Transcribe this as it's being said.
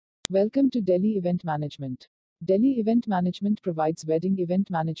Welcome to Delhi Event Management. Delhi Event Management provides wedding event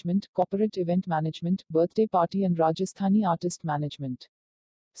management, corporate event management, birthday party and Rajasthani artist management.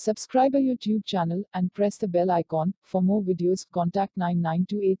 Subscribe our YouTube channel and press the bell icon. For more videos, contact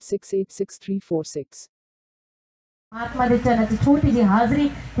 9928686346. महात्मा दे चरण च छोटी जी हाजरी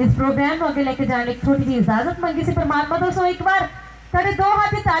इस programme को आगे लेके जाने की छोटी जी इजाजत मंगी सी परमात्मा तो सो एक बार तेरे दो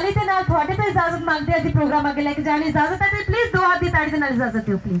हाथ की ताली ते नाल थोड़े तो इजाजत मांगते हैं जी प्रोग्राम आगे लेके जाने इजाजत है प्लीज दो हाथ की ताली ते नाल इजाजत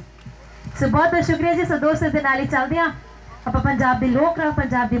दो प्लीज सो बहुत बहुत शुक्रिया जी सो दोस्त दे नाल ही चलदे हां ਆਪਾਂ पंजाब दी लोक रंग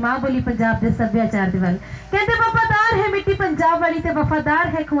पंजाब दी मां बोली पंजाब दे सभ्याचार दे वल कहंदे वफादार है मिट्टी पंजाब वाली ते वफादार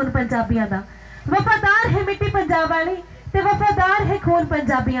है खून पंजाबियां दा वफादार है मिट्टी पंजाब वाली ते वफादार है खून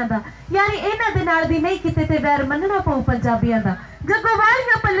पंजाबियां दा यानी इन्हां दे नाल दी नहीं किते ते वैर मनना पऊ पंजाबियां दा जग्गों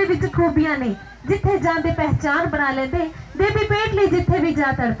वालियां पल्ले विच खूबियां ने जिथे जांदे पहचान बना लेंदे देवी पेट लई जिथे भी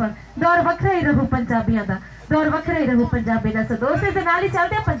जा तड़पण दौर वखरा ही रहू पंजाबियां दा दौर वखरा ही रहू पंजाबी दा दोस्ते दे नाल ही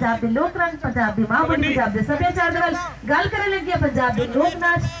चलदे पंजाब दे लोक रंग पंजाब दी मां बोली पंजाब दे सभ्याचार दे वल गल करन लगी पंजाब दे लोक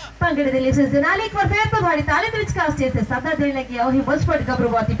नाच भंगड़े दे लिशे दे नाल एक बार फिर तो तुहाडी ताली दे विच खास स्टेज ते सादा देण लगी ओही मुस्फट गबरू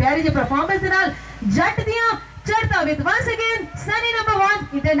बहुत ही प्यारी जी परफॉर्मेंस दे नाल जट दियां चढ़ता with once again sunny number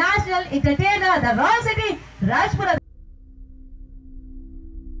 1 international entertainer the Royal City Rajpura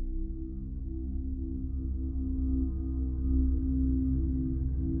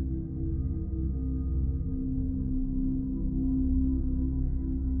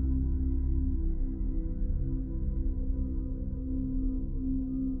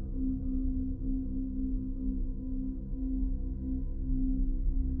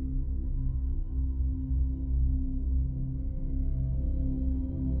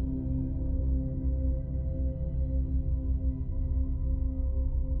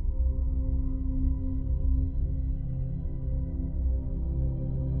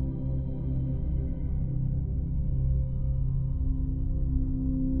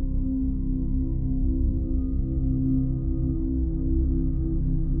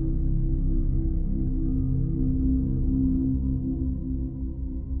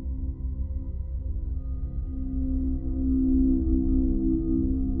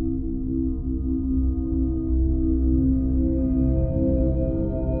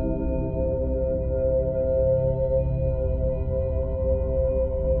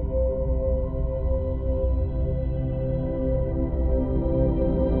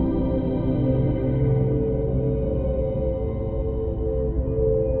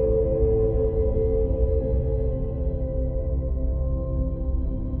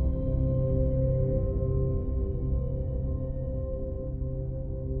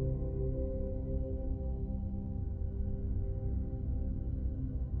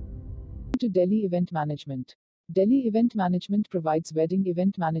To Delhi Event Management. Delhi Event Management provides wedding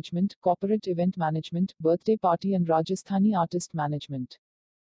event management, corporate event management, birthday party and Rajasthani artist management.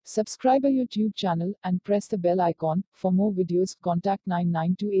 Subscribe our YouTube channel and press the bell icon. For more videos, contact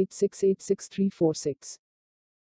 9928686346.